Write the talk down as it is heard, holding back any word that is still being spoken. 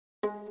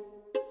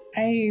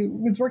I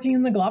was working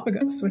in the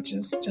Galapagos, which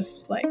is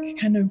just like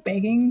kind of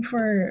begging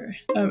for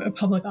a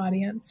public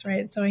audience,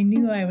 right? So I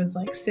knew I was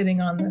like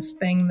sitting on this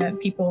thing that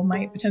people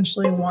might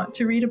potentially want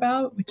to read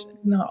about, which is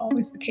not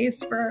always the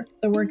case for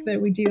the work that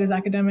we do as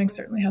academics.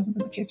 Certainly hasn't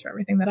been the case for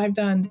everything that I've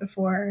done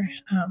before.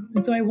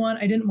 And so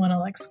I didn't want to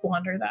like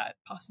squander that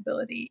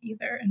possibility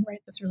either and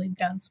write this really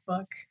dense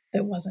book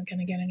that wasn't going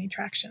to get any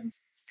traction.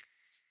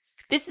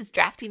 This is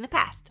Drafting the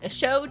Past, a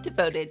show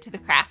devoted to the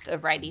craft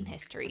of writing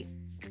history.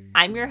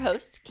 I'm your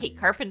host, Kate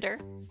Carpenter,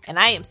 and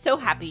I am so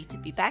happy to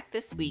be back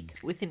this week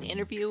with an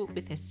interview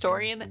with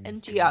historian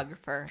and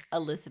geographer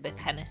Elizabeth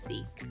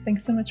Hennessy.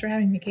 Thanks so much for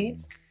having me, Kate.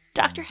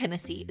 Dr.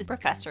 Hennessy is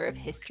professor of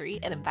history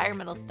and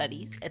environmental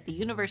studies at the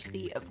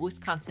University of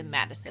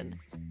Wisconsin-Madison,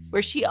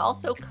 where she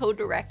also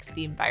co-directs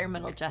the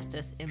Environmental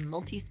Justice in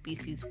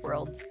Multi-Species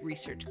Worlds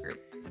Research Group.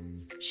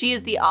 She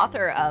is the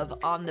author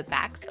of On the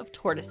Backs of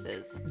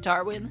Tortoises,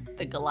 Darwin,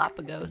 the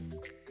Galapagos,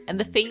 and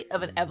the Fate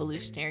of an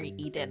Evolutionary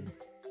Eden,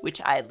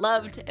 which I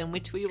loved and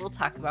which we will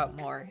talk about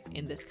more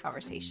in this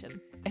conversation.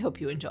 I hope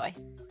you enjoy.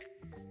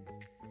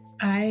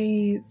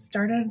 I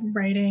started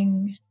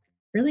writing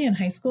really in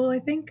high school, I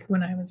think,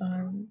 when I was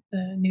on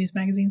the news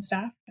magazine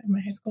staff at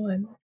my high school.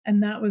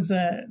 And that was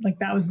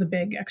the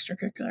big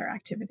extracurricular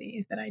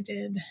activity that I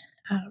did.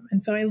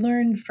 And so I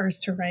learned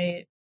first to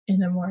write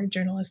in a more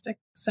journalistic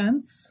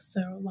sense.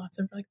 So lots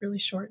of like really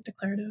short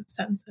declarative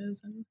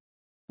sentences, and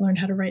learned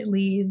how to write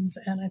leads.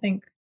 And I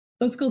think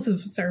those skills have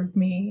served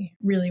me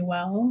really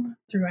well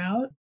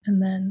throughout.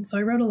 And then, so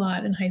I wrote a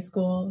lot in high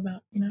school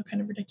about,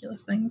 kind of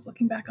ridiculous things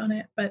looking back on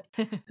it. But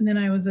and then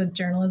I was a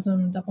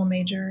journalism double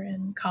major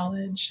in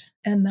college.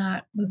 And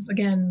that was,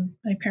 again,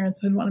 my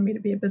parents had wanted me to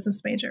be a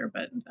business major,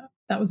 but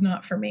that was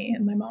not for me.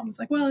 And my mom was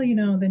like, well,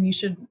 then you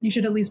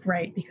should at least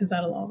write, because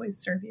that'll always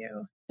serve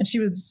you. And she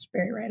was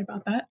very right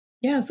about that.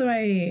 Yeah, so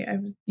I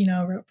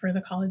wrote for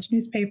the college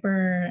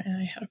newspaper,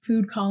 and I had a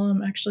food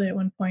column actually at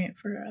one point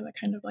for the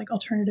kind of like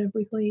alternative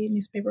weekly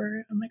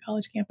newspaper on my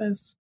college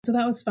campus. So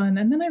that was fun.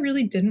 And then I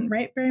really didn't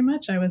write very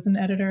much. I was an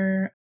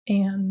editor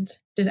and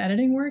did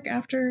editing work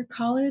after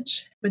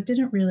college, but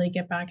didn't really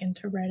get back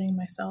into writing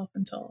myself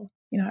until,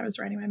 I was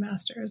writing my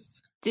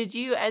master's. Did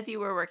you, as you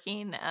were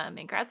working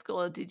in grad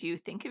school, did you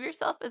think of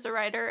yourself as a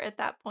writer at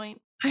that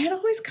point? I had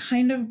always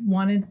kind of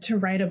wanted to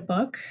write a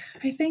book,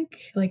 I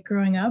think, like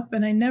growing up,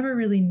 and I never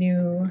really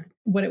knew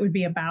what it would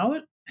be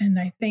about. And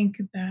I think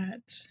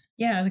that,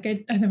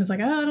 I was like,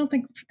 I don't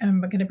think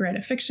I'm going to write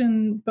a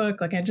fiction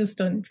book. Like, I just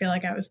don't feel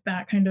like I was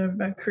that kind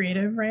of a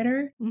creative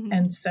writer. Mm-hmm.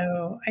 And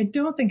so I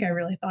don't think I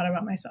really thought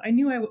about myself. I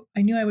knew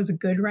I was a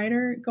good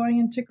writer going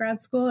into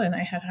grad school, and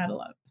I had a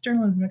lot of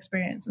journalism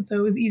experience. And so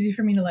it was easy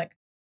for me to like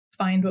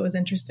find what was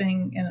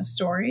interesting in a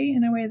story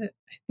in a way that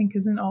I think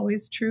isn't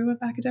always true of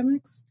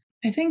academics.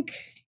 I think,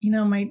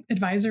 my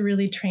advisor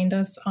really trained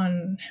us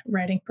on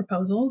writing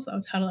proposals. That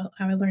was how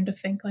I learned to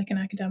think like an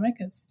academic,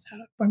 is how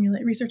to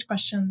formulate research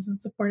questions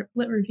and support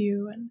lit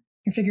review and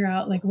figure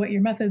out like what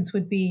your methods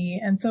would be.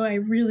 And so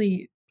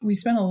we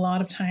spent a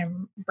lot of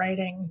time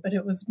writing, but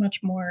it was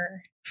much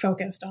more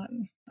focused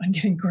on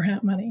getting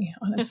grant money,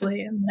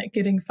 honestly, and like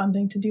getting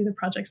funding to do the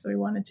projects that we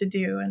wanted to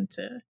do and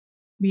to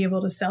be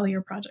able to sell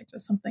your project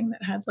as something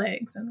that had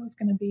legs and was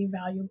going to be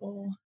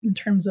valuable in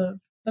terms of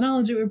the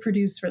knowledge it would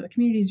produce for the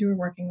communities you were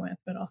working with,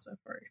 but also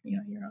for,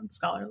 your own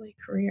scholarly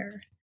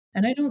career.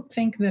 And I don't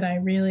think that I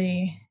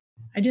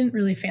didn't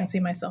really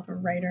fancy myself a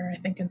writer, I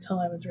think, until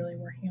I was really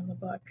working on the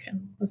book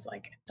and was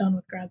like done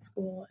with grad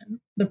school and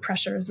the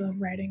pressures of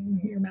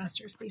writing your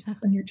master's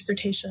thesis and your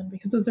dissertation,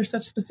 because those are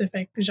such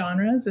specific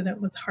genres, and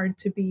it was hard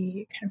to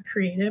be kind of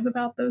creative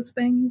about those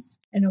things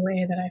in a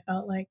way that I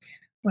felt like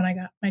when I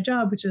got my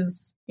job, which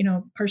is,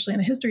 partially in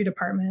a history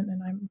department,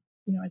 and I'm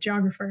a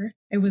geographer,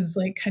 it was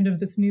like kind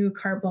of this new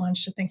carte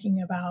blanche to thinking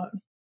about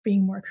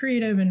being more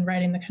creative and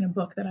writing the kind of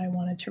book that I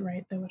wanted to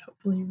write that would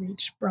hopefully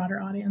reach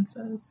broader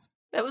audiences.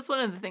 That was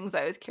one of the things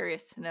I was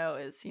curious to know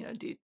is,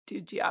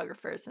 do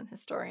geographers and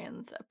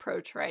historians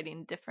approach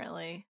writing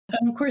differently?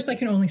 And of course, I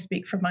can only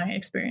speak from my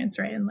experience,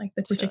 right? And like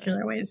the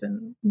particular ways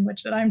in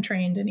which that I'm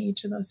trained in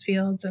each of those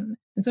fields. And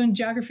so in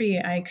geography,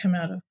 I come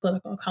out of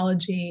political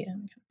ecology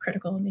and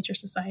critical nature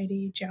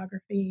society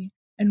geography.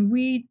 And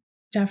we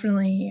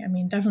definitely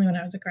when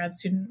I was a grad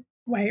student,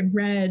 I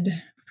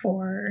read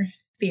for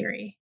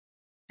theory.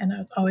 And I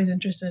was always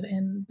interested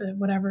in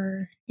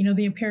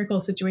the empirical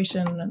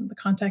situation, and the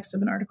context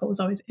of an article was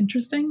always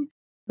interesting,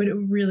 but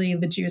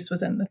the juice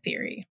was in the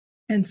theory.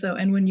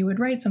 And when you would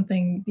write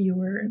something,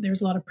 there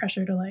was a lot of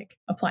pressure to like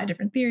apply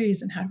different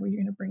theories, and how were you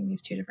going to bring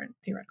these two different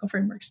theoretical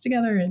frameworks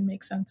together and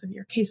make sense of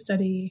your case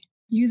study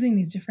using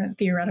these different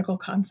theoretical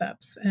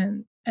concepts.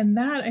 And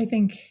that, I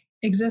think,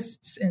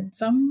 exists in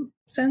some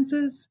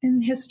senses in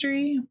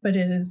history, but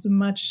it's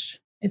much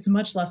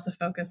less the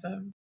focus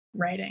of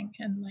writing.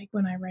 And like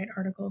when I write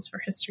articles for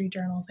history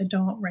journals, I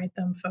don't write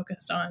them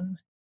focused on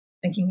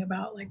thinking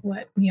about like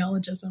what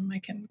neologism I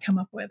can come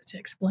up with to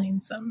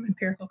explain some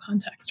empirical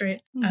context,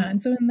 right? Mm-hmm.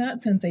 And so in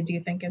that sense, I do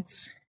think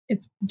it's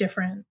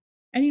different.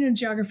 And,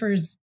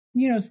 geographers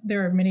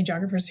there are many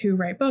geographers who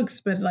write books,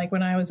 but like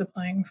when I was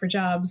applying for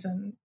jobs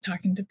and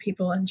talking to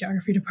people in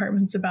geography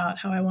departments about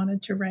how I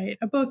wanted to write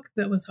a book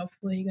that was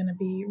hopefully going to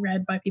be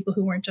read by people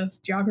who weren't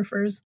just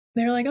geographers,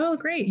 they're like, oh,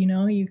 great,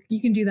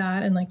 you can do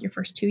that in like your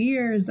first 2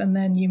 years, and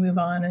then you move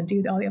on and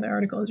do all the other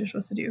articles you're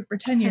supposed to do for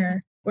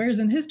tenure. Whereas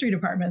in history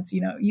departments,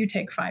 you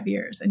take 5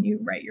 years and you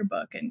write your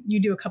book and you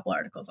do a couple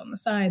articles on the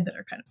side that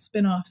are kind of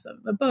spin-offs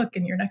of the book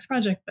and your next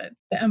project. But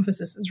the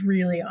emphasis is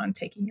really on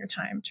taking your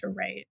time to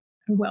write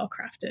a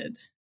well-crafted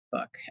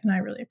book. And I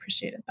really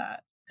appreciated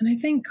that. And I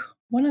think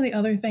one of the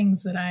other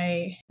things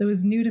that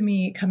was new to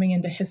me coming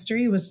into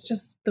history was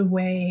just the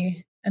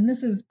way, and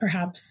this is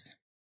perhaps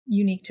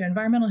unique to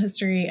environmental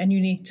history and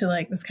unique to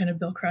like this kind of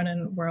Bill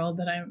Cronin world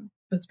that I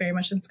was very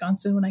much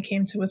ensconced when I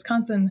came to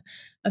Wisconsin,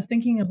 of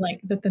thinking of like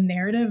that the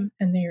narrative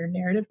and your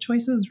narrative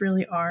choices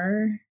really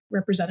are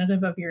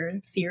representative of your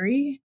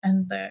theory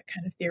and the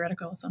kind of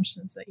theoretical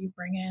assumptions that you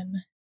bring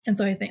in. And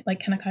so I think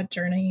like Kennicott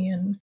Journey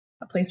and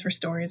A Place for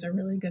Stories are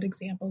really good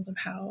examples of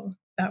how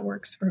that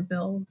works for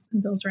Bill's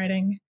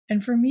writing.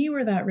 And for me,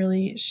 where that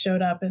really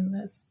showed up in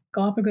this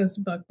Galapagos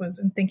book was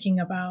in thinking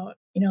about,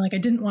 like I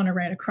didn't want to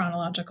write a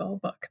chronological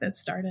book that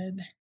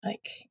started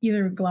like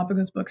either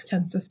Galapagos books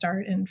tends to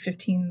start in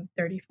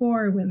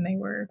 1534 when they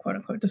were quote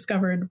unquote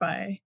discovered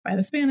by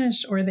the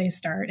Spanish, or they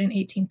start in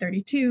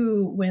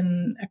 1832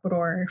 when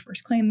Ecuador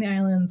first claimed the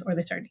islands, or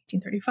they start in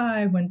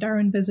 1835 when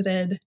Darwin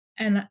visited.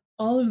 And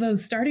all of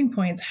those starting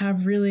points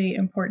have really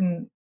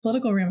important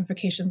political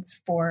ramifications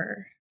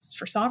for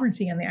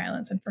sovereignty in the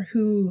islands and for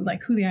who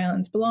the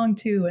islands belong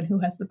to and who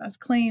has the best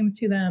claim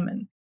to them,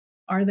 and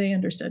are they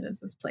understood as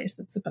this place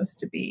that's supposed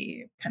to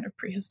be kind of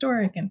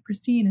prehistoric and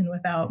pristine and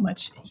without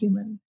much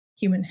human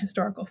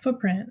historical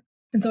footprint.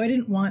 And so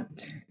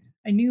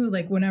I knew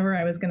like whenever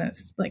I was going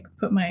to like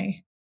put my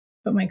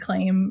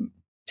claim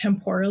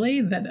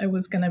temporally that it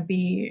was going to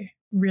be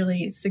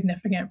really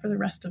significant for the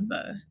rest of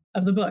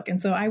the book.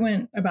 And so I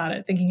went about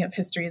it thinking of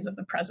histories of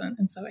the present.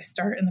 And so I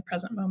start in the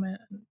present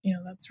moment,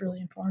 and that's really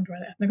informed by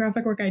the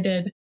ethnographic work I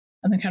did,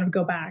 and then kind of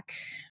go back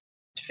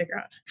to figure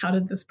out how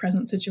did this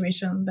present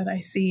situation that I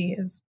see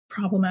as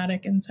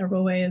problematic in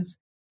several ways,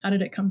 how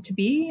did it come to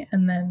be?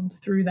 And then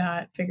through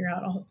that, figure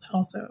out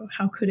also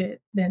how could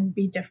it then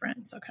be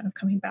different? So kind of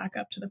coming back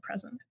up to the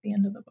present at the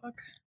end of the book.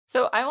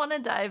 So I want to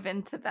dive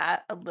into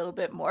that a little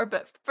bit more,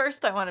 but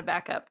first I want to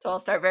back up. So I'll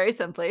start very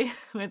simply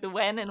with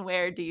when and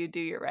where do you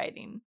do your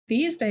writing?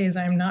 These days,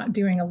 I'm not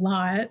doing a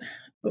lot,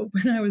 but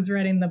when I was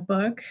writing the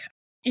book,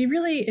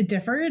 it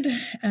differed,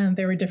 and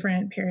there were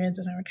different periods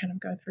that I would kind of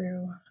go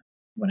through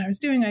what I was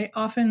doing.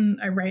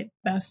 I write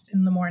best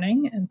in the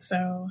morning. And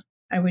so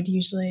I would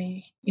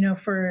usually,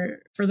 for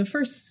the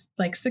first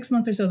like 6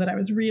 months or so that I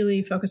was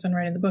really focused on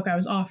writing the book, I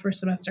was off for a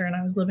semester and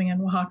I was living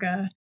in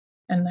Oaxaca,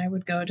 and I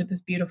would go to this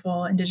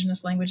beautiful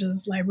indigenous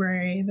languages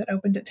library that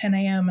opened at 10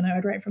 a.m. and I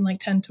would write from like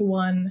 10 to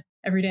 1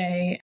 every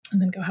day,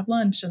 and then go have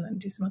lunch and then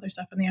do some other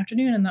stuff in the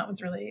afternoon. And that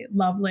was really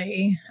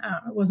lovely.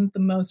 It wasn't the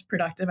most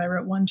productive. I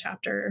wrote one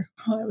chapter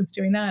while I was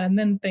doing that. And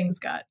then things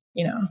got,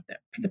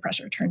 the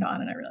pressure turned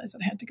on and I realized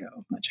that I had to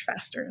go much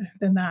faster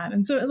than that.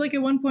 And so like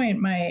at one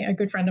point, a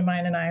good friend of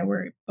mine and I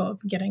were both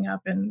getting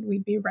up and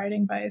we'd be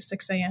writing by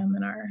 6 a.m.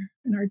 in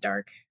our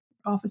dark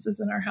offices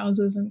in our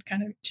houses and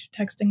kind of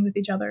texting with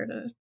each other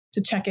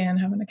to check in,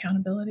 have an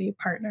accountability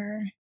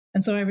partner.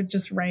 And so I would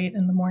just write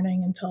in the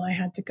morning until I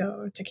had to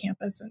go to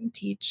campus and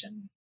teach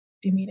and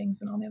do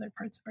meetings and all the other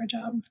parts of our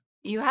job.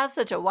 You have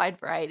such a wide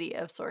variety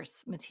of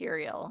source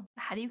material.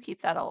 How do you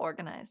keep that all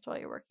organized while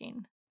you're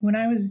working? When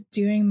I was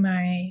doing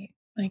my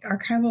like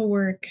archival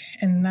work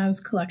and those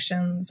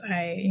collections,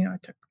 I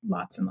took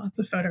lots and lots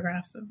of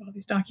photographs of all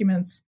these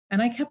documents,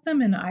 and I kept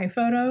them in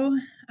iPhoto,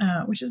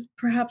 which is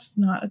perhaps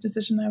not a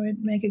decision I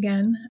would make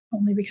again,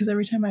 only because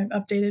every time I've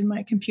updated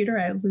my computer,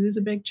 I lose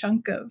a big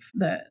chunk of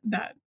that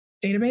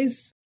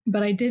database.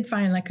 But I did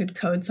find I could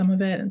code some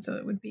of it, and so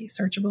it would be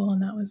searchable,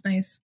 and that was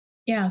nice.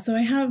 Yeah, so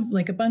I have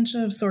like a bunch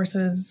of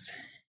sources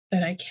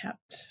that I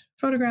kept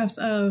photographs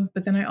of,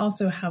 but then I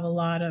also have a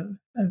lot of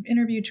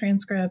interview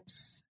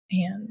transcripts,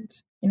 and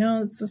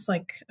it's just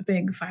like a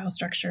big file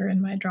structure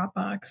in my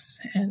Dropbox,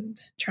 and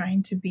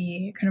trying to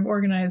be kind of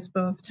organized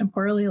both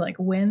temporally, like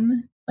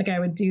when I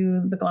would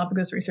do the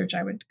Galapagos research,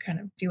 I would kind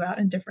of do out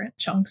in different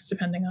chunks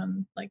depending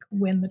on like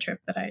when the trip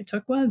that I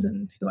took was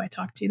and who I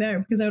talked to there,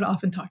 because I would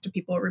often talk to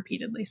people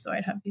repeatedly. So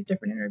I'd have these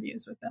different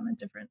interviews with them at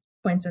different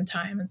points in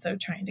time. And so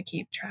trying to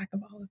keep track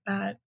of all of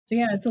that. So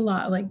yeah, it's a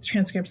lot like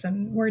transcripts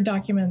and Word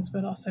documents,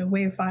 but also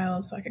WAV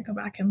files. So I could go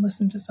back and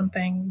listen to some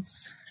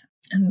things,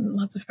 and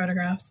lots of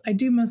photographs. I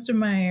do most of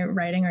my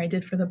writing, or I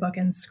did for the book,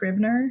 in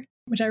Scrivener,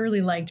 which I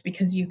really liked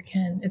because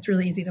it's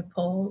really easy to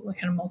pull like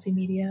kind of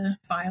multimedia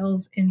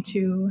files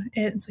into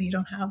it. And so you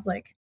don't have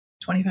like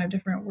 25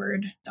 different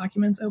Word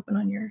documents open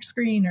on your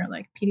screen, or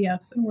like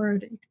PDFs and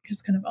Word. You can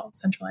just kind of all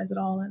centralize it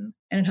all. And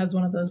it has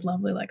one of those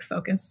lovely like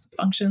focus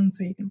functions,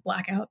 so you can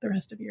black out the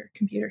rest of your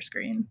computer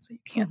screen so you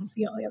can't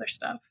see all the other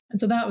stuff. And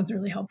so that was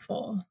really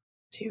helpful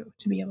too,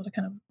 to be able to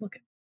kind of look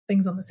at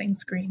things on the same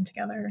screen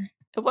together.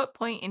 At what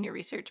point in your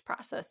research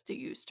process do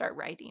you start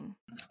writing?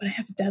 But I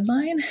have a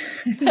deadline,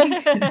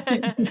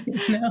 I think.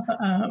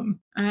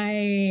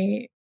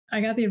 I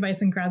got the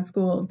advice in grad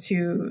school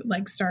to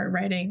like start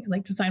writing,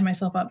 like to sign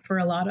myself up for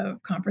a lot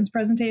of conference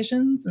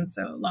presentations. And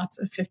so lots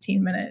of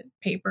 15-minute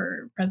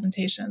paper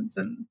presentations.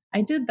 And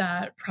I did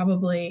that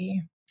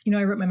probably,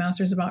 I wrote my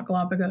master's about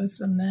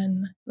Galapagos. And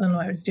then when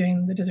I was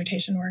doing the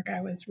dissertation work,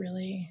 it was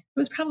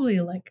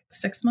probably like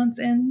 6 months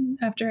in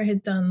after I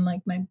had done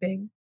like my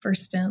big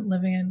first stint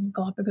living in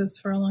Galapagos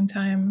for a long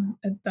time.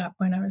 At that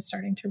point, I was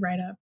starting to write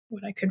up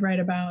what I could write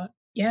about.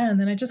 Yeah. And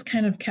then I just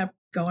kind of kept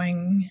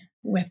going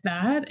with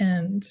that.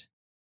 And,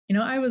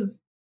 I was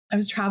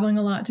traveling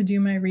a lot to do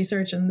my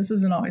research, and this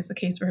isn't always the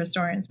case for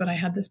historians, but I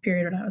had this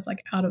period when I was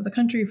like out of the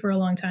country for a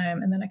long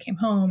time. And then I came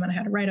home and I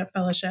had a write-up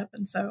fellowship.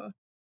 And so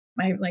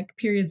my like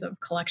periods of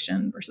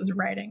collection versus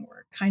writing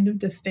were kind of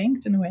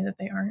distinct in a way that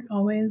they aren't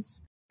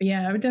always. But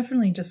yeah, I would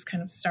definitely just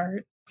kind of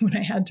start when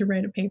I had to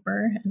write a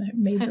paper, and I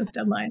made those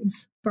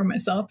deadlines for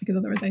myself because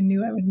otherwise I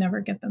knew I would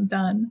never get them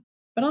done.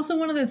 But also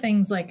one of the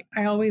things, like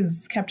I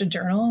always kept a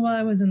journal while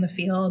I was in the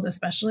field,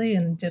 especially,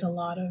 and did a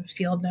lot of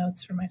field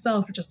notes for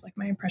myself, or just like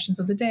my impressions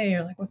of the day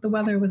or like what the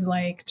weather was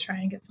like, try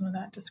and get some of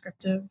that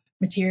descriptive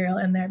material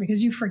in there,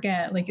 because you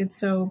forget, like it's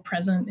so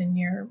present in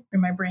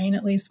my brain,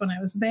 at least when I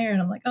was there.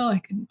 And I'm like, oh, I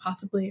couldn't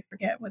possibly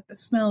forget what the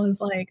smell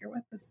is like or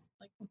what the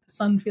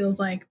sun feels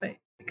like, but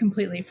I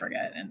completely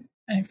forget. And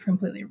I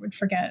completely would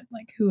forget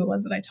like who it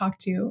was that I talked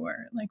to,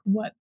 or like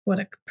what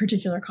a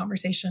particular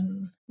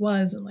conversation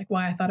was, and like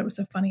why I thought it was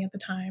so funny at the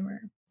time,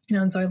 or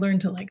and so I learned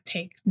to like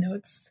take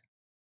notes.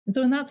 And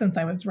so in that sense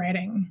I was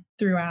writing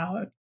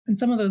throughout, and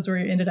some of those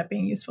ended up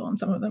being useful and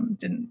some of them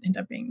didn't end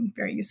up being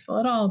very useful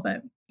at all,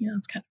 but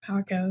it's kind of how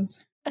it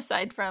goes.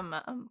 Aside from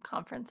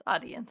conference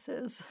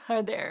audiences,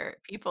 are there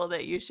people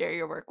that you share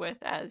your work with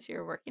as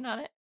you're working on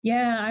it?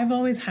 Yeah, I've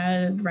always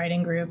had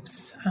writing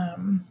groups,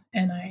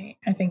 and I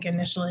think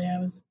initially I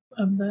was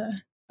of the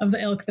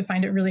ilk that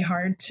find it really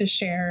hard to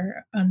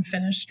share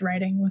unfinished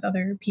writing with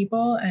other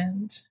people,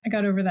 and I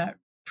got over that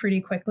pretty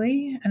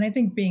quickly. And I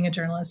think being a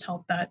journalist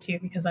helped that too,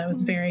 because I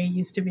was very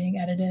used to being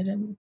edited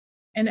and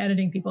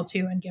editing people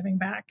too, and giving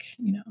back,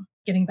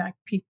 getting back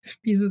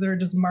pieces that are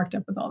just marked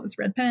up with all this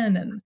red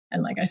pen,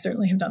 and like I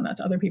certainly have done that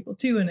to other people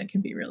too, and it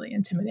can be really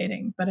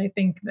intimidating. But I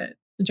think that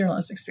the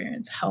journalist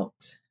experience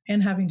helped.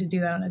 And having to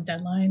do that on a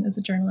deadline as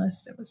a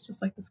journalist, it was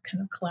just like this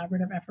kind of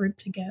collaborative effort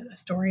to get a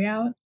story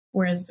out.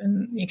 Whereas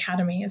in the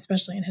academy,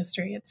 especially in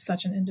history, it's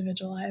such an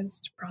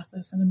individualized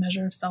process and a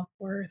measure of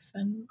self-worth,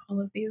 and all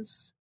of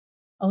these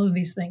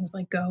things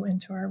like go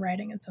into our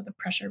writing. And so the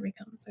pressure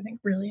becomes, I think,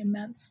 really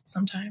immense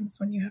sometimes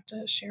when you have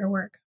to share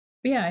work.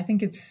 But yeah, I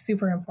think it's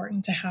super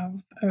important to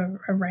have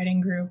a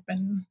writing group.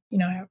 And,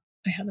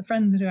 I had a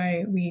friend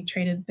that we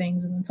traded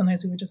things, and then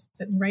sometimes we would just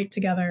sit and write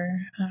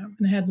together.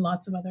 And I had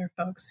lots of other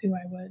folks who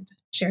I would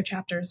share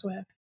chapters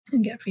with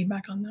and get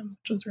feedback on them,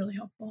 which was really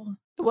helpful.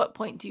 At what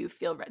point do you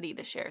feel ready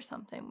to share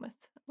something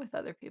with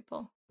other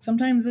people?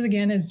 Sometimes it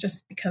again is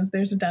just because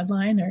there's a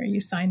deadline, or you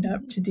signed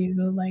up to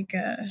do like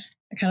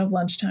a kind of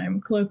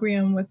lunchtime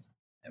colloquium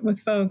with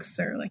folks,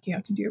 or like you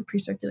have to do a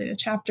pre-circulated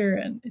chapter,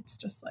 and it's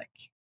just like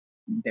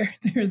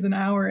there's an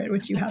hour at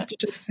which you have to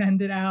just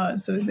send it out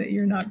so that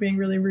you're not being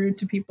really rude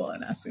to people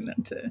and asking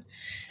them to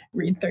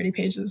read 30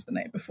 pages the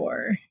night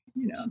before,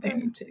 they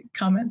need to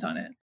comment on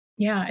it.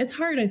 Yeah, it's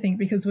hard, I think,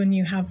 because when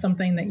you have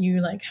something that you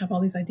like have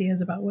all these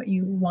ideas about what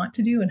you want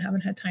to do and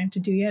haven't had time to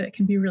do yet, it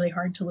can be really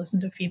hard to listen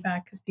to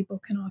feedback, because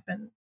people can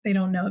often, they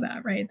don't know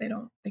that, right? They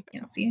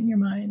can't see in your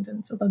mind.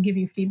 And so they'll give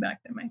you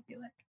feedback that might be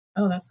like,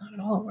 oh, that's not at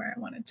all where I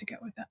wanted to go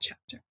with that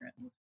chapter.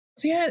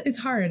 So yeah, it's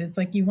hard. It's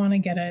like you want to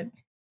get it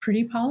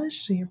pretty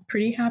polished, so you're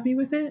pretty happy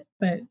with it,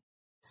 but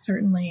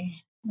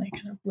certainly like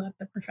kind of let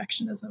the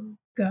perfectionism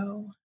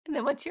go. And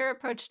then what's your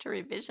approach to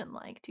revision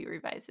like? Do you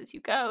revise as you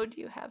go? Do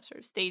you have sort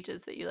of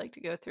stages that you like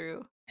to go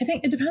through? I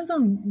think it depends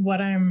on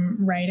what I'm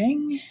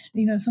writing.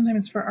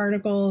 Sometimes for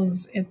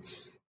articles,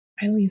 it's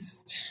at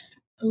least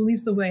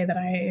the way that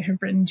I have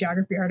written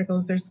geography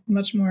articles, there's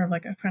much more of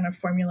like a kind of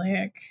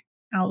formulaic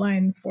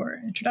outline for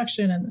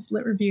introduction and this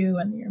lit review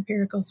and your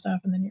empirical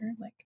stuff, and then your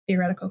like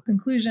theoretical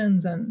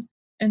conclusions. And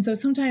so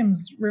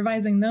sometimes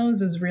revising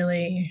those is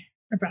really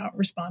about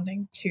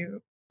responding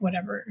to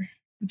whatever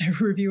the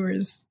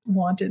reviewers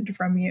wanted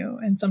from you.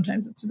 And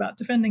sometimes it's about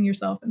defending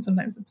yourself, and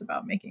sometimes it's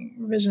about making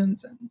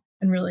revisions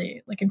and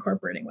really like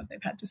incorporating what they've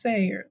had to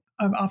say. Or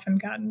I've often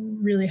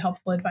gotten really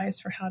helpful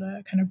advice for how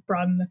to kind of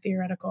broaden the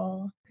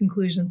theoretical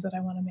conclusions that I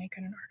want to make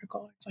in an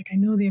article. It's like, I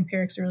know the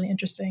empirics are really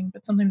interesting,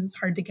 but sometimes it's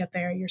hard to get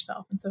there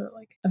yourself. And so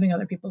like having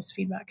other people's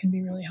feedback can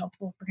be really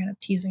helpful for kind of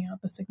teasing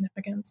out the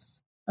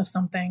significance of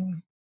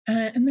something.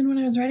 And then when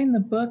I was writing the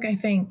book, I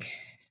think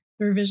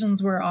the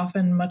revisions were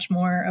often much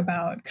more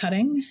about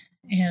cutting,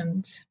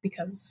 and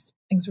because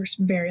things were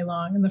very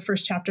long. And the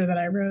first chapter that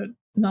I wrote,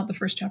 not the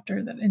first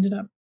chapter that ended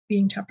up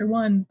being chapter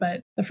 1,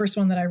 but the first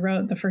one that I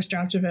wrote, the first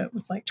draft of it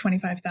was like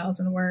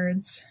 25,000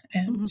 words.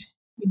 And,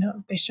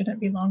 they shouldn't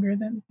be longer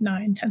than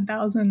 9,000,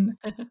 10,000.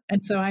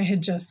 And so I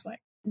had just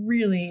like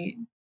really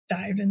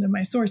dived into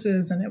my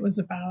sources, and it was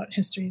about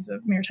histories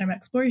of maritime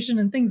exploration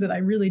and things that I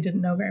really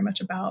didn't know very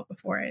much about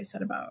before I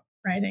set about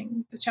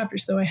writing this chapter.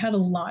 So I had a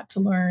lot to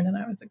learn, and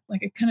I was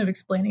like kind of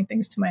explaining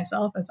things to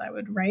myself as I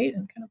would write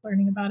and kind of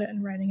learning about it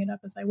and writing it up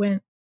as I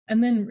went.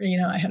 And then,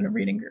 I had a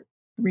reading group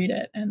read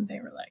it, and they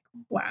were like,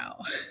 wow,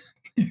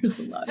 there's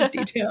a lot of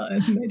detail,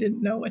 and they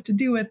didn't know what to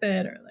do with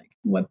it or like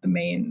what the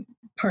main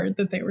part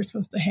that they were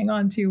supposed to hang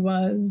on to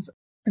was.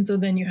 And so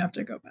then you have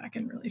to go back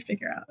and really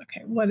figure out,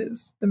 okay, what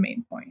is the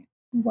main point?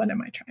 What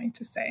am I trying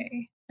to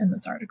say in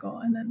this article?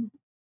 And then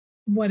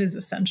what is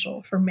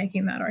essential for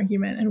making that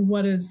argument? And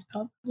what is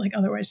like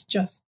otherwise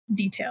just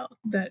detail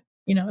that,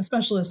 a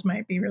specialist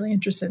might be really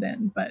interested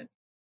in, but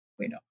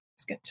we don't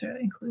get to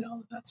include all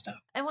of that stuff.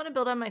 I want to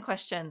build on my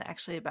question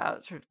actually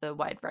about sort of the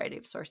wide variety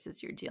of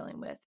sources you're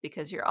dealing with,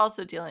 because you're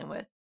also dealing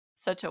with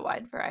such a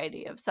wide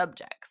variety of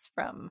subjects,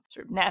 from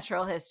sort of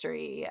natural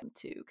history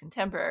to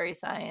contemporary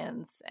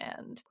science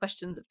and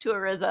questions of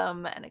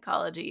tourism and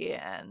ecology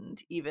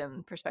and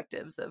even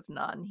perspectives of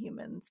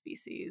non-human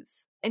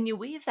species. And you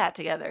weave that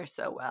together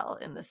so well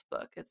in this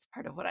book. It's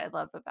part of what I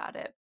love about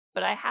it.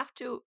 But I have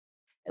to,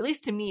 at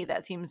least to me,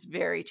 that seems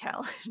very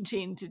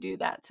challenging to do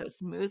that so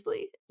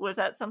smoothly. Was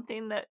that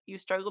something that you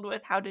struggled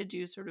with? How did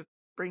you sort of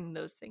bring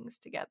those things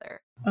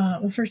together?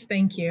 Well, first,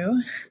 thank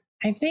you.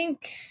 I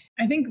think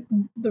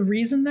the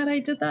reason that I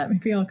did that,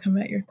 maybe I'll come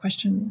at your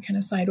question kind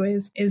of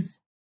sideways,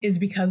 is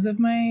because of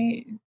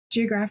my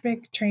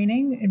geographic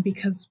training and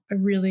because I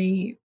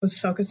really was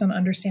focused on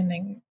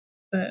understanding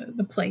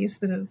the place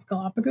that is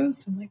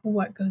Galapagos and like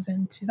what goes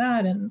into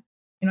that. And,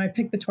 I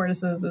picked the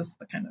tortoises as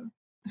the kind of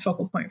the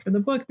focal point for the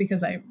book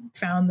because I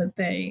found that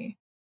they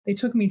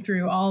took me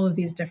through all of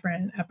these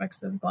different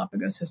epochs of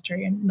Galapagos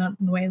history, and not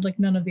in a way like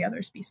none of the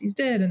other species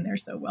did. And they're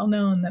so well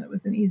known that it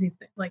was an easy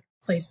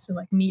place to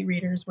like meet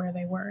readers where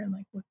they were and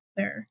like with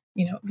their,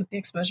 with the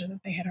exposure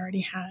that they had already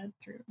had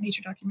through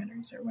nature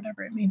documentaries or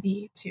whatever it may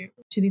be to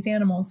these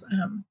animals.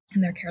 And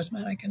they're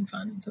charismatic and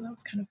fun. And so that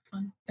was kind of a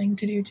fun thing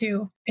to do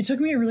too. It took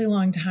me a really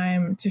long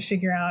time to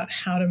figure out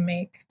how to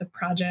make the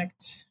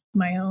project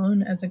my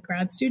own as a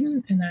grad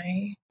student. And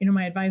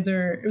my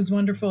advisor, it was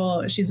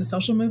wonderful. She's a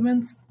social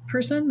movements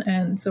person.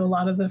 And so a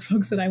lot of the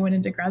folks that I went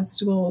into grad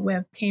school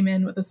with came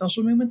in with a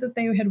social movement that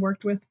they had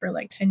worked with for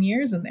like 10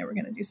 years, and they were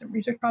going to do some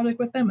research project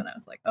with them. And I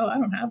was like, oh, I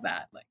don't have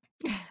that. Like,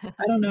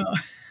 I don't know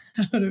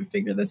how to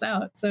figure this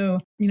out. So,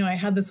 I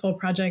had this whole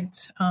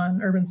project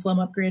on urban slum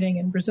upgrading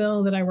in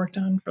Brazil that I worked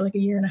on for like a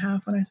year and a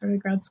half when I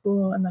started grad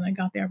school. And then I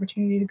got the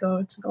opportunity to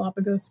go to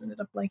Galapagos, ended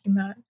up liking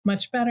that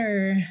much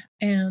better.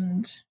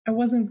 And I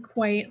wasn't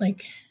quite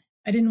like,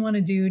 I didn't want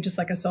to do just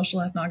like a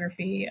social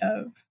ethnography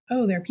of,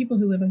 oh, there are people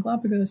who live in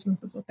Galapagos and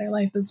this is what their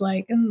life is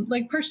like. And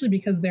like partially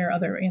because there are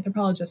other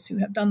anthropologists who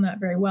have done that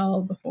very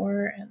well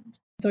before. And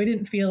so I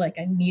didn't feel like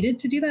I needed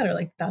to do that, or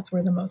like that's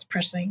where the most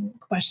pressing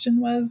question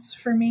was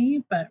for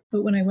me. But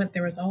when I went,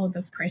 there was all of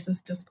this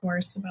crisis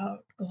discourse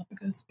about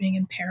Galapagos being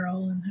in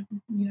peril and,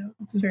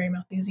 it's very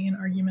Malthusian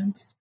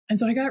arguments. And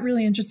so I got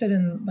really interested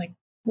in like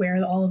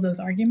where all of those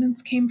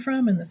arguments came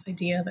from and this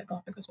idea that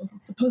Galapagos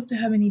wasn't supposed to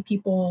have any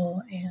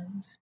people.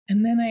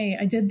 And then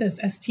I did this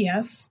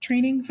STS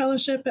training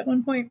fellowship at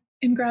one point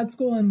in grad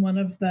school, and one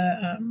of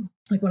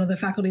the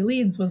faculty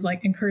leads was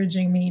like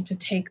encouraging me to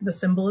take the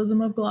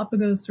symbolism of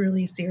Galapagos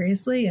really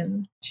seriously.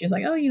 And she was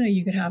like, oh,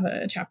 you could have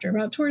a chapter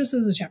about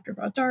tortoises, a chapter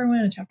about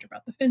Darwin, a chapter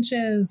about the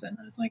finches. And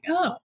I was like,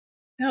 oh,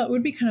 that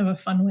would be kind of a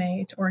fun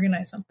way to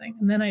organize something.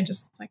 And then I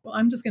just like, well,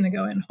 I'm just going to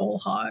go in whole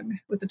hog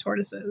with the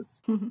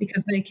tortoises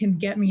because they can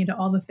get me to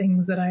all the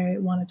things that I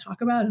want to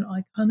talk about and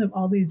like kind of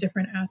all these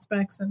different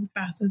aspects and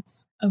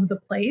facets of the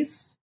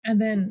place.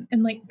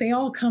 And like they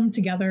all come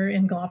together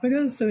in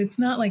Galapagos. So it's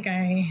not like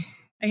I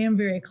am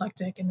very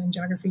eclectic, and in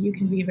geography you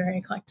can be very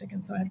eclectic.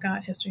 And so I've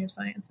got history of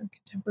science and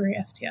contemporary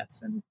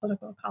STS and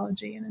political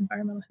ecology and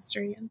environmental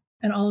history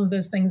and all of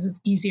those things. It's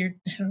easier,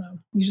 I don't know,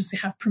 you just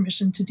have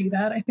permission to do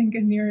that, I think,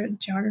 and you're a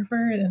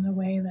geographer in a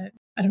way that,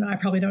 I don't know, I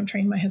probably don't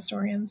train my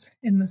historians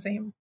in the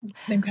same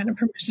kind of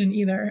permission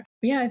either.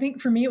 But yeah, I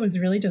think for me it was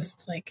really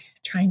just like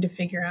trying to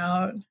figure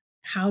out,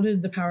 how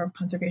did the power of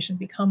conservation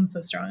become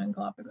so strong in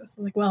Galapagos?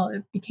 So like, well,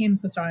 it became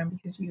so strong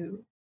because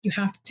you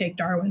have to take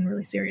Darwin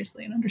really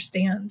seriously and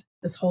understand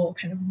this whole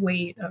kind of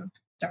weight of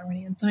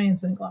Darwinian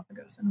science in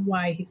Galapagos and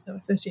why he's so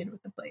associated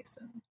with the place.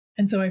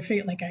 And so I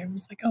figured, like, I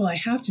was like, oh, I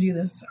have to do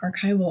this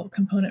archival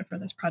component for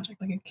this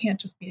project. Like, it can't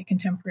just be a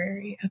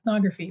contemporary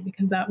ethnography,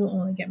 because that will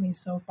only get me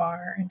so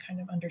far in kind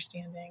of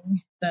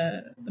understanding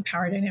the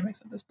power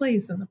dynamics of this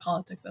place and the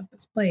politics of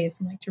this place.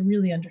 And like, to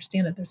really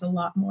understand it, there's a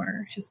lot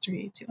more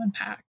history to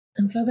unpack.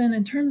 And so then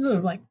in terms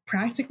of like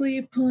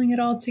practically pulling it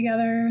all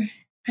together,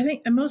 I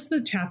think most of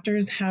the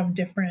chapters have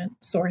different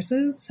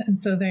sources. And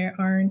so there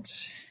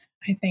aren't,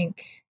 I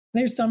think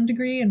there's some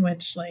degree in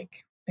which,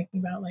 like,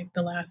 thinking about like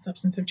the last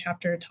substantive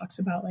chapter talks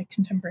about like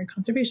contemporary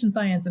conservation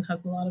science and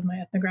has a lot of my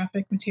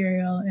ethnographic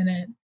material in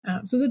it.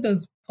 So that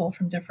does pull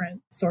from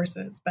different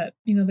sources. But,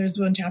 there's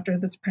one chapter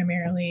that's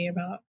primarily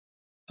about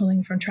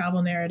pulling from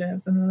travel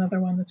narratives, and another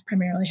one that's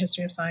primarily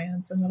history of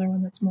science, another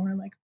one that's more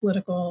like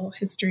political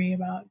history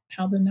about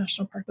how the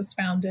national park was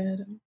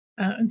founded.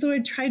 And so I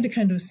tried to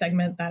kind of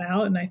segment that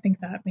out, and I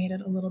think that made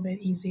it a little bit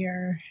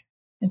easier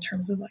in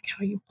terms of like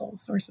how you pull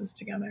sources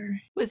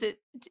together. Was it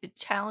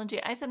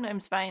challenging? I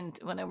sometimes find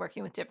when I'm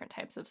working with different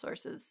types of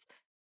sources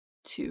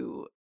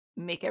to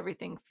make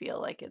everything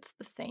feel like it's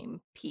the same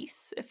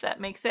piece, if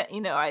that makes sense.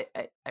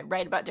 I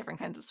write about different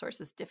kinds of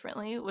sources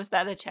differently. Was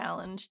that a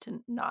challenge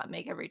to not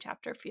make every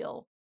chapter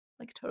feel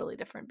like a totally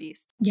different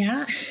beast?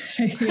 Yeah,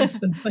 I guess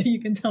that's like, you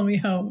can tell me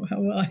how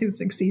well I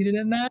succeeded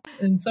in that.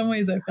 In some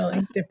ways, I felt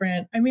like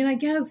different. I mean, I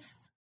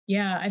guess,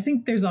 yeah, I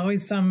think there's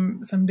always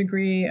some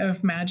degree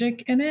of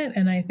magic in it.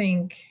 And I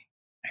think,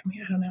 I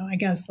mean, I don't know, I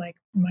guess like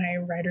my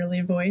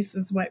writerly voice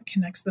is what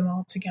connects them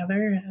all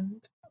together.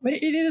 But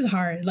it is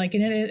hard. Like,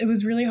 and it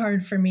was really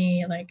hard for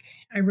me. Like,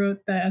 I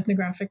wrote the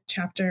ethnographic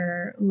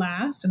chapter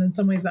last, and in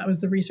some ways that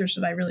was the research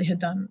that I really had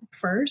done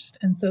first.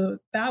 And so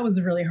that was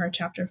a really hard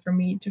chapter for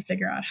me to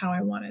figure out how I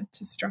wanted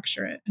to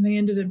structure it. And I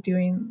ended up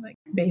doing like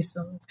based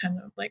on this kind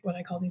of like what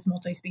I call these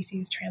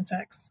multi-species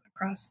transects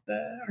across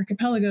the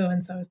archipelago.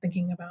 And so I was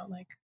thinking about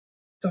like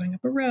going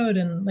up a road,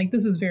 and like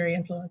this is very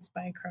influenced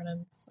by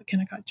Cronin's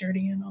Kennicott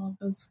Journey and all of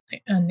those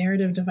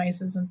narrative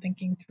devices, and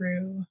thinking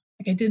through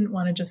like I didn't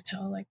want to just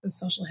tell like the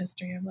social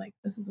history of like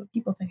this is what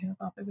people think of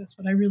Galapagos,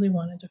 but I really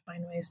wanted to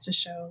find ways to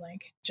show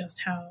like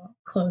just how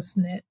close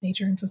knit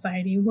nature and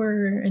society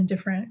were in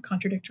different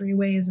contradictory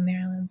ways in the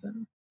islands,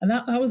 and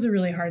that was a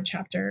really hard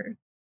chapter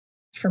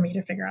for me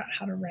to figure out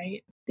how to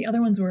write. The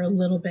other ones were a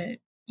little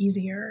bit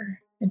easier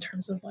in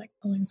terms of like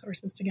pulling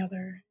sources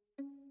together.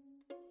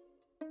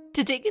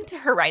 To dig into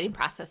her writing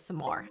process some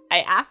more, I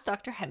asked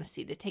Dr.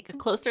 Hennessy to take a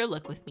closer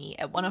look with me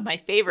at one of my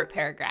favorite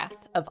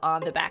paragraphs of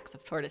On the Backs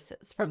of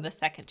Tortoises from the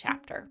second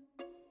chapter.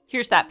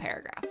 Here's that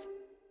paragraph.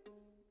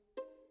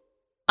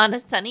 On a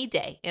sunny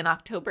day in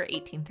October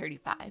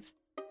 1835,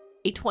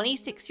 a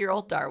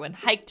 26-year-old Darwin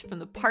hiked from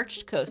the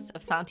parched coast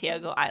of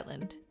Santiago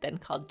Island, then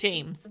called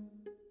James,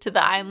 to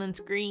the island's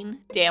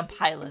green, damp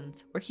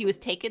highlands where he was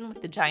taken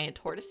with the giant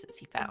tortoises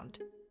he found.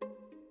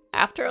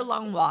 After a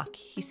long walk,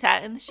 he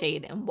sat in the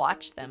shade and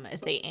watched them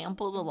as they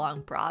ambled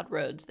along broad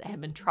roads that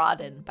had been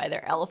trodden by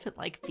their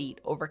elephant-like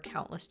feet over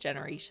countless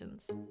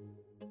generations.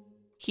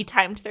 He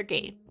timed their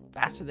gait,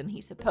 faster than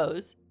he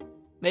supposed,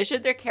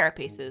 measured their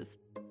carapaces,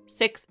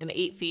 6 and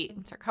 8 feet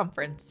in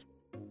circumference,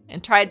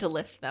 and tried to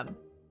lift them.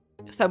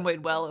 Some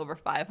weighed well over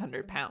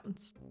 500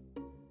 pounds.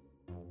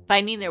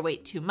 Finding their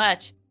weight too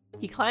much,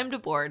 he climbed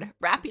aboard,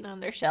 rapping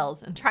on their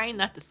shells and trying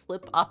not to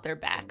slip off their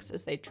backs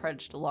as they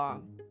trudged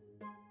along.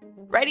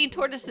 Riding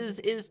tortoises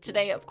is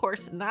today, of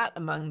course, not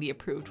among the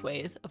approved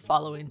ways of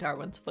following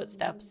Darwin's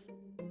footsteps.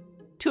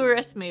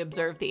 Tourists may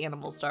observe the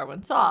animals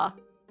Darwin saw,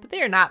 but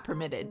they are not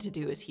permitted to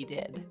do as he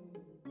did.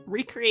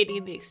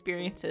 Recreating the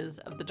experiences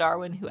of the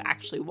Darwin who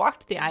actually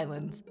walked the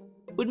islands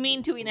would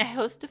mean doing a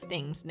host of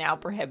things now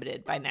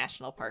prohibited by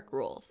national park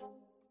rules.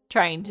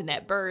 Trying to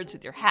net birds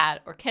with your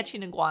hat or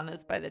catching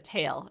iguanas by the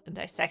tail and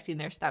dissecting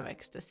their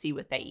stomachs to see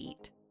what they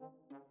eat.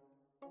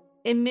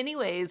 In many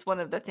ways, one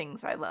of the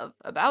things I love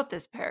about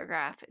this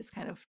paragraph is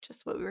kind of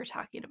just what we were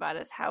talking about,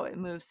 is how it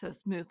moves so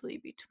smoothly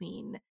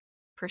between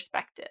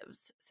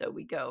perspectives. So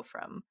we go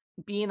from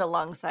being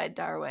alongside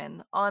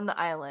Darwin on the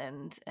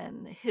island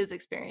and his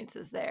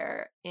experiences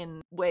there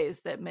in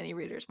ways that many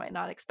readers might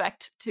not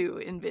expect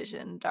to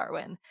envision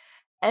Darwin.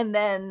 And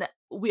then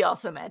we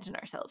also imagine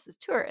ourselves as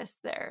tourists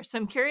there. So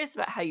I'm curious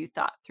about how you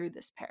thought through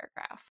this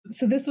paragraph.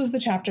 So this was the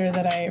chapter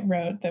that I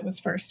wrote that was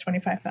first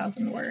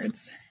 25,000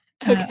 words.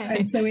 Okay.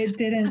 And so it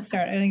didn't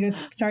start. I think it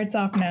starts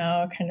off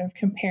now kind of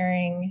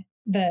comparing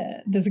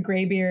this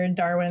graybeard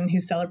Darwin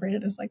who's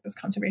celebrated as like this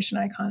conservation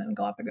icon in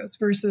Galapagos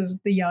versus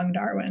the young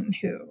Darwin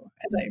who,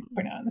 as I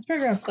point out in this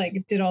paragraph,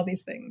 like did all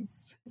these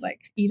things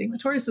like eating the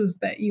tortoises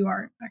that you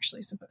aren't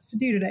actually supposed to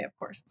do today, of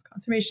course, as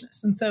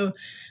conservationists. And so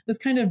this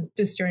kind of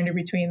disjointed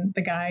between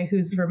the guy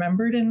who's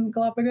remembered in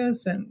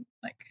Galapagos and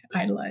like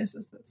idolized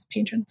as this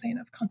patron saint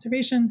of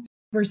conservation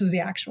versus the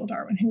actual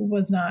Darwin who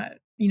was not,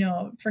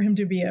 for him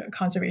to be a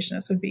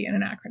conservationist would be an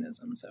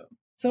anachronism. So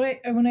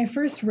when I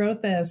first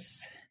wrote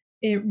this,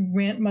 it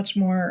went much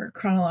more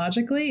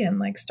chronologically and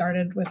like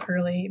started with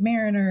early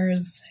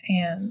mariners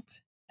and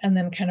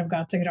then kind of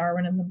got to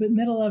Darwin in the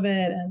middle of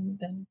it, and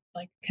then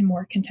like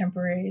more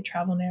contemporary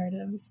travel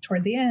narratives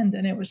toward the end.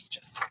 And it was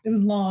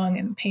long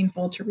and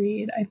painful to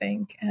read, I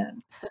think.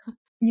 And,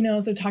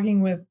 so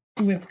talking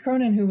with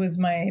Cronin, who was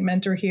my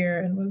mentor here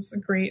and was a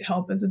great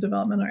help as a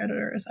developmental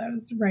editor as I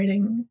was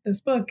writing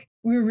this book,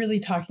 we were really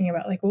talking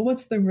about like, well,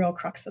 what's the real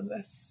crux of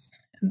this?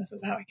 And this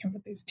is how I came up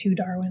with these two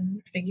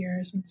Darwin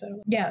figures. And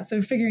so,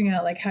 so figuring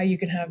out like how you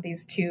can have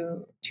these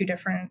two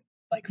different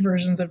like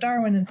versions of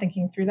Darwin and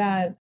thinking through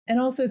that. And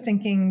also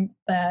thinking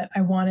that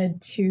I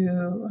wanted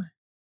to,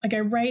 like,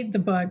 I write the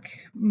book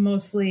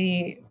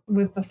mostly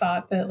with the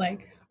thought that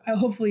like,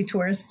 hopefully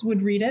tourists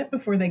would read it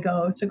before they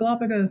go to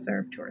Galapagos,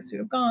 or tourists who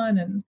have gone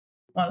and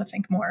want to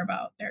think more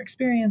about their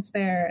experience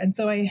there. And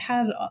so I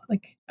had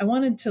I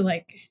wanted to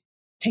like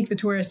take the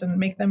tourists and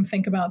make them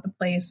think about the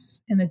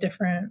place in a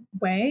different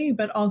way,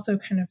 but also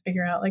kind of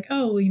figure out like,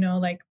 oh,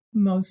 like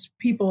most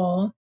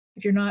people,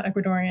 if you're not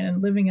Ecuadorian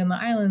and living in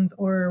the islands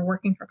or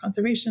working for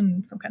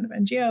conservation, some kind of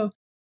NGO,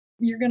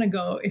 you're going to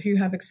go, if you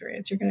have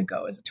experience, you're going to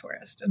go as a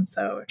tourist. And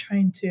so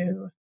trying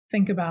to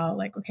think about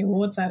like, okay, well,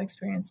 what's that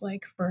experience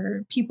like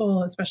for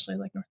people, especially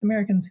like North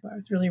Americans who I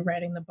was really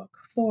writing the book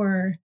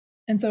for.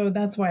 And so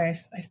that's why I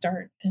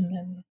start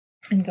and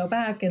go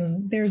back.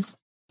 And there's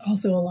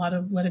also a lot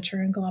of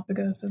literature in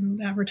Galapagos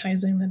and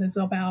advertising that is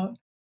about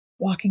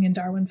walking in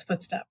Darwin's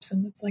footsteps.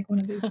 And it's like one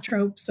of these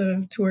tropes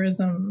of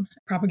tourism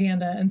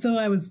propaganda. And so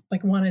I was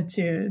like, wanted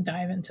to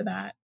dive into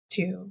that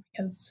too,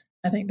 because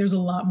I think there's a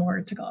lot more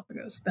to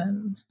Galapagos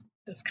than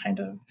this kind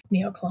of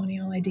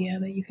neo-colonial idea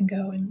that you can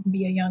go and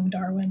be a young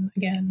Darwin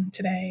again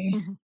today.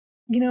 Mm-hmm.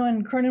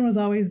 And Cronin was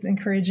always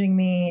encouraging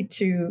me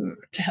to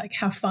like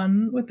have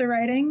fun with the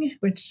writing,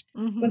 which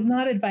was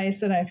not advice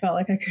that I felt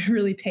like I could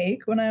really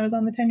take when I was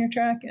on the tenure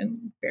track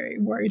and very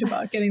worried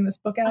about getting this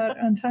book out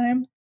on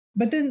time.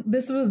 But then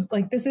this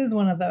is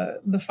one of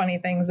the funny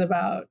things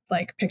about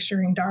like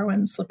picturing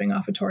Darwin slipping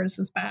off a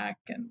tortoise's back,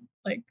 and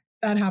like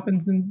that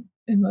happens in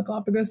the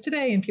Galapagos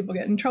today, and people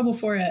get in trouble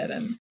for it.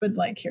 But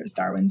like here's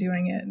Darwin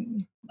doing it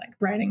and like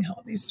writing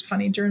all these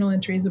funny journal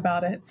entries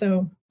about it.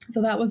 So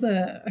that was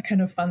a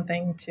kind of fun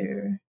thing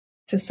to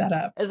set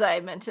up. As I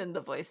mentioned,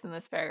 the voice in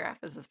this paragraph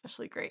is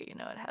especially great.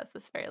 It has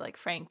this very like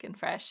frank and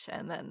fresh,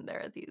 and then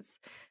there are these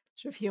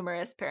sort of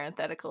humorous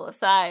parenthetical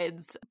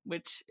asides,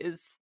 which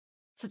is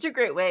such a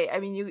great way. I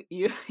mean,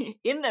 you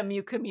in them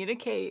you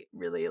communicate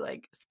really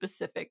like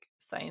specific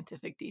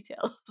scientific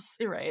details,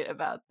 right,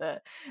 about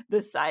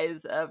the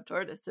size of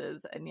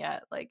tortoises, and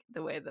yet like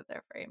the way that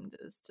they're framed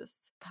is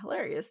just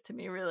hilarious to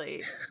me.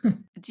 Really,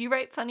 do you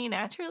write funny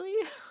naturally,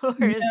 or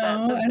is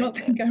that something? I don't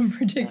think I'm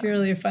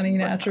particularly funny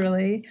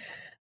naturally.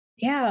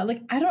 Yeah,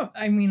 like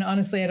I mean,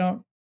 honestly, I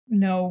don't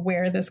know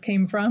where this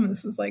came from.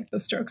 This is like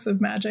the strokes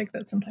of magic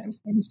that sometimes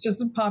things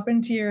just pop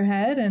into your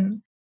head.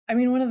 And I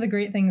mean, one of the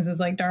great things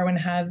is like Darwin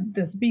had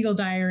this Beagle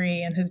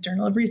diary and his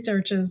journal of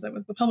researches that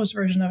was the published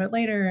version of it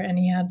later. And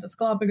he had this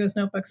Galapagos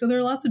notebook. So there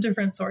are lots of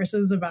different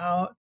sources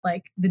about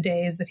like the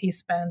days that he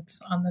spent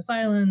on this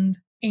island,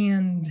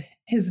 and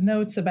his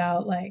notes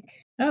about like,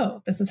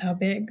 oh, this is how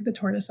big the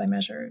tortoise I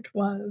measured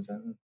was.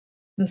 And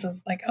this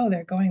is like, oh,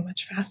 they're going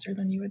much faster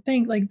than you would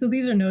think. Like, so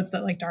these are notes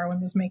that like Darwin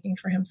was making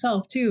for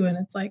himself too. And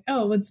it's like,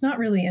 oh, it's not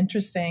really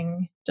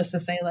interesting just to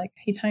say like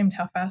he timed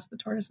how fast the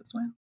tortoises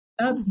went.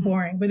 That's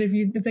boring. But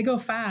if they go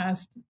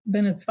fast,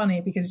 then it's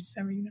funny because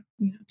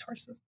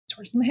tortoise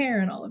in the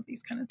hair and all of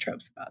these kind of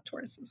tropes about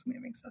tortoises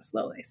moving so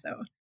slowly.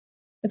 So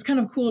it's kind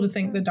of cool to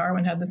think that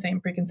Darwin had the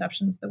same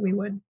preconceptions that we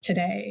would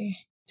today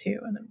too,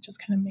 and it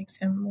just kind of makes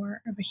him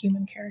more of a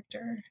human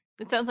character.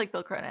 It sounds like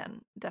Bill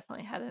Cronin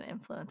definitely had an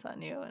influence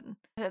on you. And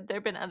have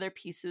there been other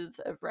pieces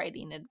of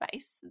writing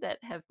advice that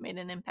have made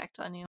an impact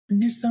on you?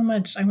 And there's so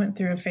much. I went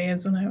through a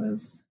phase when I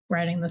was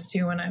writing this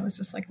too, when I was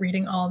just like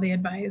reading all the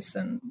advice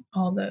and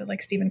all the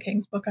like Stephen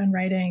King's book on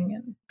writing.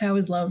 And I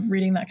always love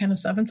reading that kind of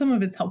stuff. And some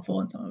of it's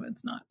helpful and some of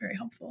it's not very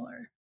helpful,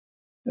 or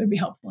it would be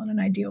helpful in an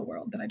ideal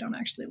world that I don't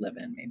actually live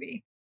in,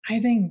 maybe. I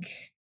think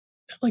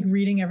like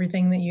reading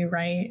everything that you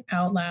write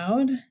out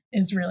loud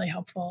is really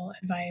helpful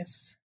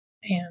advice.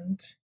 And,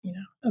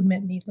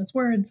 omit needless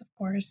words, of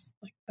course,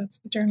 like that's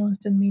the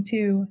journalist in me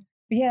too.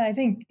 But yeah, I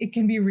think it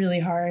can be really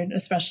hard,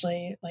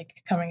 especially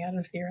like coming out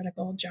of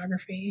theoretical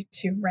geography,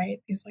 to write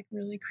these like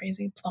really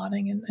crazy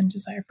plotting and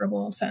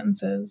undecipherable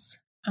sentences.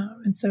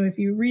 And so if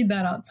you read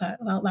that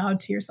out loud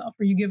to yourself,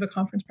 or you give a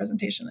conference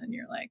presentation and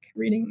you're like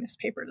reading this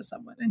paper to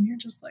someone and you're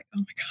just like,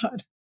 oh my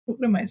God,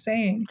 what am I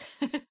saying?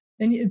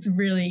 And it's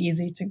really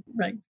easy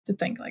to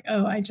think like,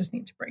 oh, I just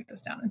need to break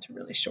this down into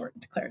really short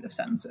declarative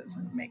sentences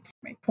and make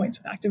points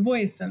with active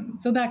voice.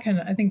 And so that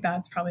I think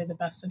that's probably the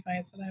best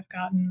advice that I've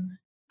gotten.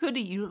 Who do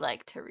you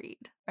like to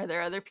read? Are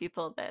there other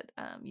people that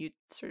you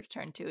sort of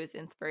turn to as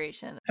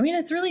inspiration? I mean,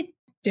 it's really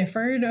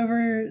differed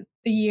over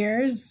the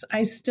years.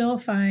 I still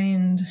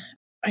find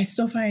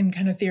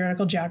kind of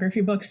theoretical geography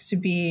books to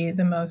be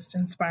the most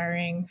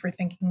inspiring for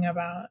thinking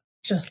about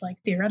just like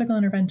theoretical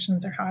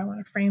interventions or how I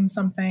want to frame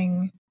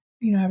something.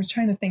 I was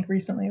trying to think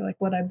recently, like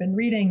what I've been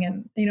reading,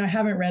 and, I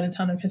haven't read a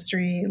ton of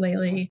history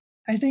lately.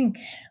 I think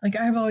like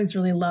I've always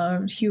really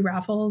loved Hugh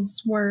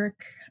Raffles'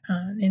 work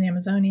in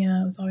Amazonia.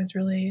 It was always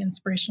really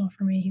inspirational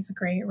for me. He's a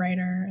great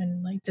writer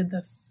and like did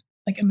this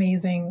like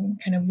amazing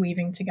kind of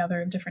weaving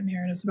together of different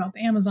narratives about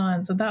the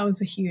Amazon. So that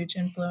was a huge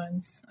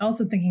influence.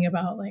 Also thinking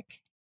about like,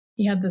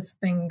 he had this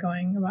thing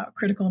going about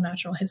critical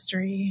natural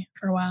history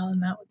for a while,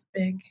 and that was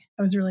big.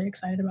 I was really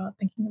excited about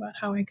thinking about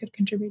how I could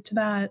contribute to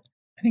that.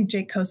 I think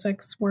Jake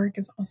Kosak's work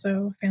is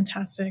also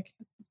fantastic.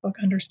 His book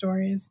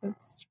Understories,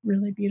 that's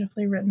really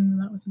beautifully written,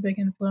 and that was a big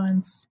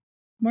influence.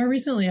 More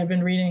recently, I've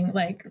been reading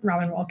like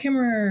Robin Wall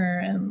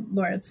Kimmerer and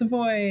Laureate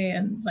Savoy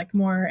and like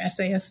more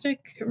essayistic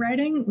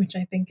writing, which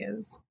I think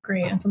is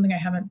great and something I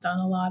haven't done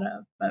a lot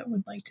of, but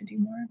would like to do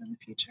more of in the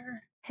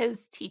future.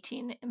 Has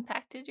teaching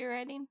impacted your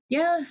writing?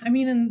 Yeah, I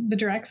mean, in the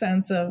direct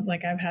sense of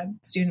like I've had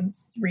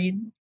students read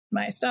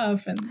my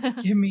stuff and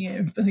give me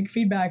like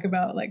feedback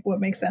about like what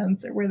makes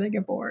sense or where they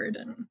get bored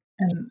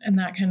and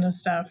that kind of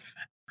stuff.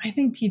 I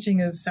think teaching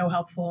is so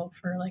helpful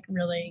for like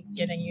really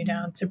getting you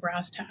down to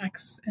brass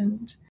tacks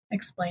and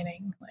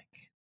explaining like,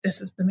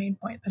 this is the main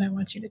point that I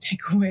want you to take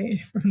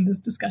away from this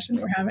discussion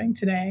we're having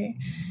today.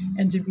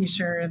 And to be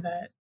sure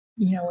that,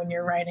 you know, when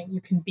you're writing,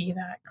 you can be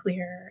that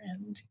clear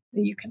and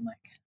that you can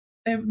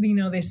like, you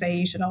know, they say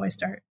you should always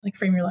start like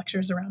frame your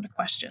lectures around a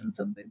question.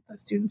 So the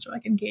students are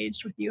like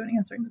engaged with you and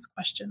answering this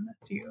question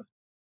as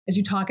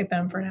you talk at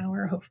them for an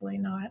hour, hopefully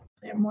not.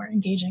 They have more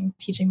engaging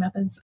teaching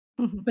methods.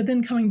 But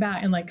then coming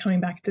back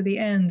to the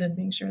end and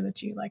being sure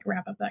that you like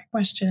wrap up that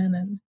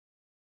question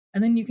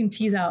and then you can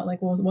tease out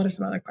like, well, what are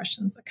some other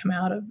questions that come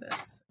out of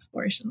this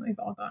exploration that we've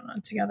all gone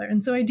on together?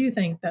 And so I do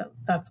think that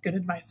that's good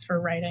advice for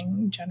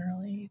writing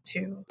generally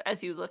too.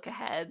 As you look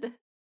ahead,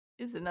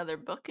 is another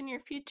book in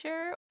your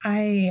future?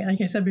 Like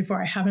I said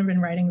before, I haven't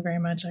been writing very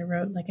much. I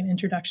wrote like an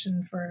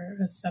introduction for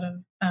a set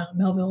of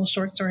Melville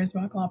short stories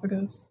about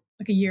Galapagos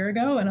like a year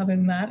ago. And other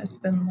than that, it's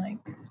been like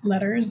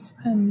letters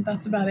and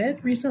that's about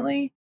it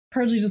recently.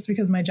 Partly just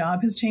because my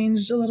job has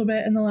changed a little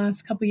bit in the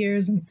last couple of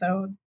years. And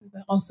so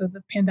also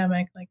the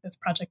pandemic, like this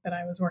project that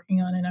I was working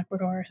on in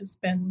Ecuador has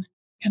been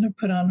kind of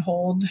put on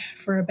hold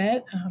for a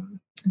bit.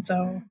 And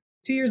so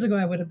 2 years ago,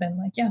 I would have been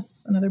like,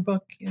 yes, another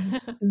book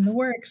is in the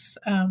works.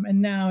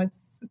 And now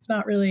it's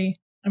not really,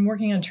 I'm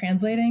working on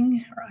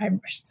translating, or I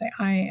should say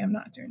I am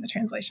not doing the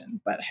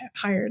translation, but I have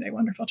hired a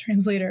wonderful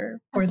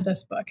translator for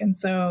this book. And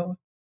so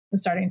I'm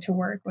starting to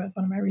work with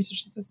one of my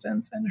research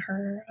assistants and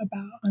her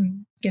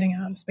on getting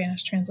out a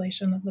Spanish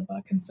translation of the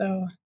book. And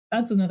so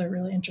that's another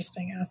really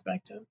interesting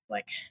aspect of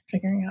like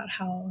figuring out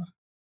how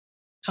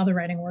the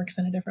writing works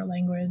in a different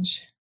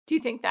language. Do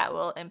you think that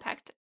will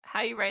impact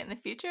how you write in the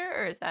future,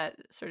 or is that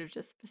sort of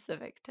just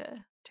specific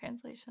to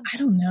translation? I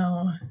don't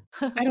know.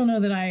 I don't know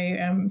that I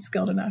am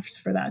skilled enough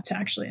for that to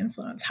actually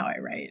influence how I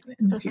write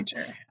in the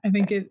future. I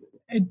think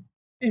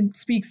it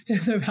speaks to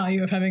the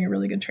value of having a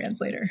really good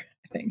translator,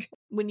 I think.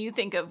 When you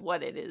think of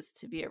what it is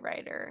to be a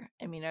writer,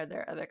 I mean, are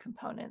there other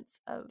components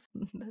of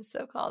the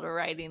so-called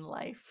writing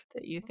life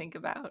that you think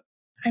about?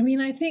 I mean,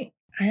 I think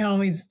I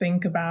always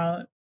think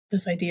about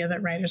this idea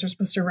that writers are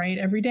supposed to write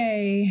every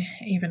day,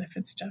 even if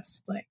it's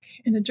just like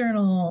in a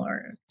journal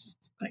or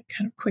just like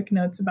kind of quick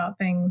notes about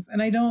things.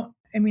 And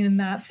in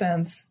that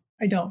sense,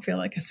 I don't feel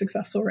like a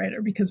successful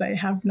writer because I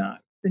have not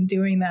been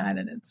doing that.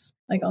 And it's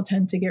like, I'll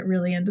tend to get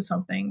really into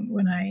something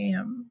when I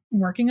am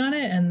working on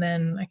it. And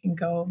then I can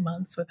go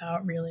months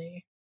without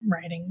really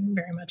writing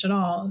very much at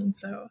all. And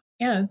so,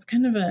 yeah, it's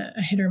kind of a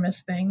hit or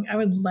miss thing. I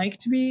would like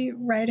to be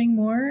writing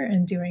more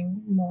and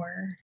doing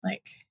more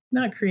like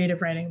not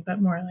creative writing,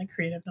 but more like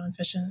creative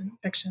nonfiction,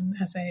 fiction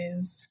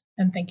essays,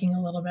 and thinking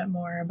a little bit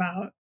more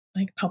about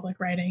like public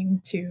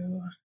writing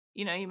too.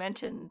 You know, you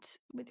mentioned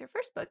with your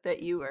first book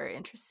that you were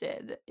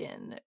interested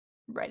in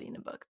writing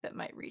a book that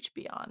might reach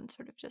beyond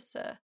sort of just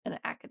an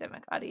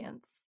academic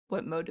audience.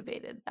 What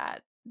motivated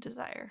that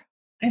desire?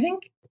 I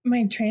think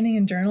my training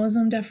in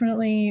journalism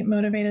definitely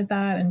motivated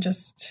that, and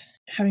just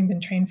having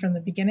been trained from the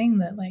beginning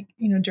that like,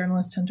 you know,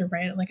 journalists tend to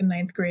write at like a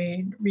 9th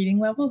grade reading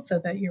level so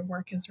that your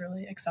work is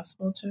really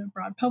accessible to a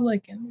broad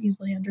public and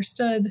easily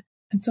understood.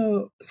 And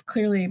so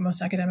clearly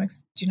most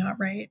academics do not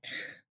write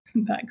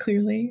that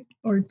clearly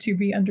or to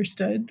be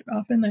understood.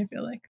 Often I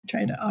feel like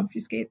trying to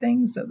obfuscate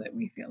things so that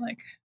we feel like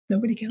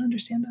nobody can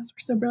understand us. We're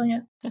so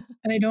brilliant.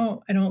 And I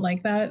don't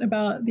like that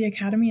about the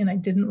academy. And I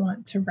didn't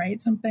want to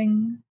write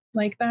something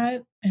like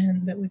that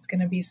and that was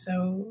going to be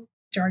so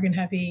jargon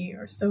heavy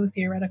or so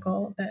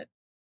theoretical that,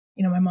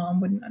 you know, my mom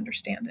wouldn't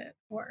understand it,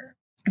 or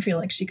I feel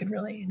like she could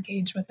really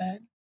engage with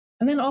it.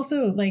 And then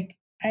also like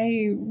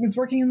I was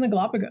working in the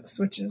Galapagos,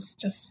 which is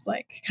just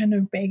like kind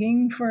of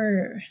begging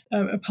for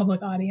a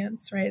public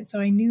audience, right?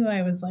 So I knew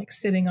I was like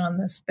sitting on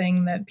this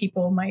thing that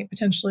people might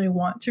potentially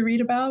want to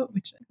read about,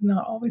 which is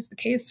not always the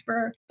case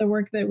for the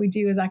work that we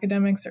do as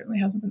academics. Certainly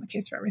hasn't been the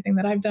case for everything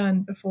that I've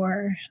done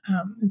before.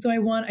 And so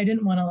I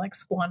didn't want to like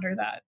squander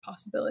that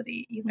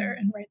possibility either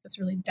and write this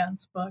really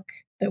dense book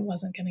that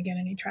wasn't going to get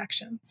any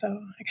traction. So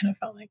I kind of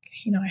felt like,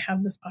 you know, I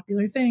have this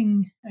popular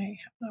thing, I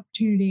have an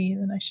opportunity,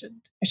 then I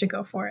should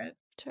go for it.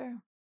 Sure.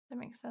 That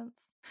makes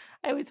sense.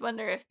 I always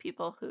wonder if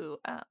people who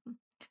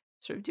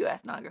sort of do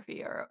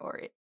ethnography or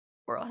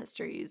oral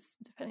histories,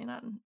 depending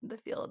on the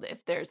field,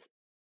 if there's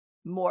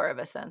more of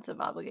a sense of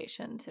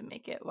obligation to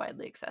make it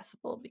widely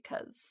accessible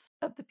because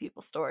of the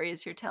people's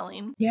stories you're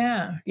telling.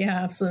 Yeah,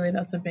 absolutely.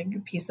 That's a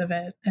big piece of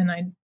it. And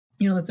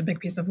that's a big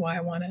piece of why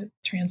I want to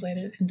translate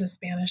it into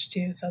Spanish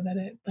too, so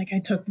that I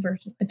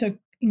took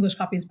English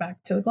copies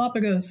back to the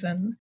Galapagos,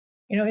 and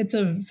you know, it's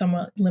of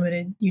somewhat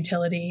limited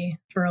utility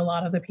for a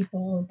lot of the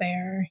people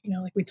there. You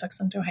know, like we took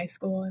some to high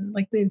school and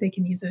like they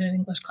can use it in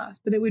English class,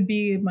 but it would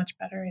be much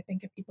better, I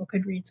think, if people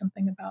could read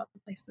something about the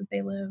place that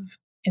they live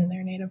in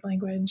their native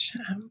language.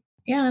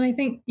 And I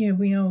think,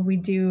 we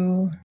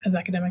do as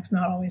academics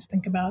not always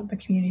think about the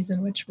communities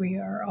in which we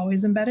are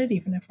always embedded,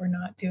 even if we're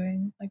not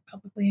doing like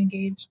publicly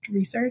engaged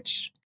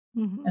research.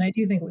 Mm-hmm. And I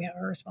do think we have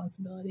a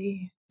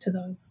responsibility to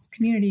those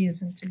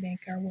communities and to make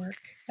our work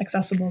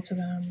accessible to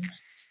them.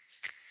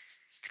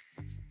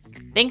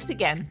 Thanks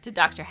again to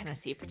Dr.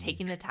 Hennessy for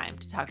taking the time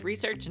to talk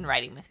research and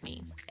writing with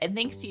me, and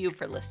thanks to you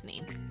for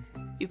listening.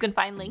 You can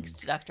find links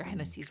to Dr.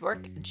 Hennessy's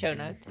work and show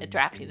notes at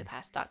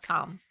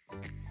draftingthepast.com.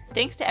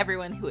 Thanks to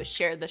everyone who has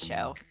shared the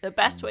show. The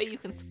best way you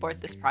can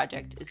support this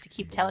project is to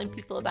keep telling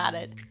people about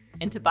it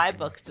and to buy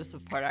books to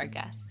support our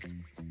guests.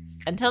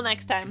 Until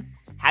next time,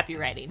 happy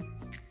writing.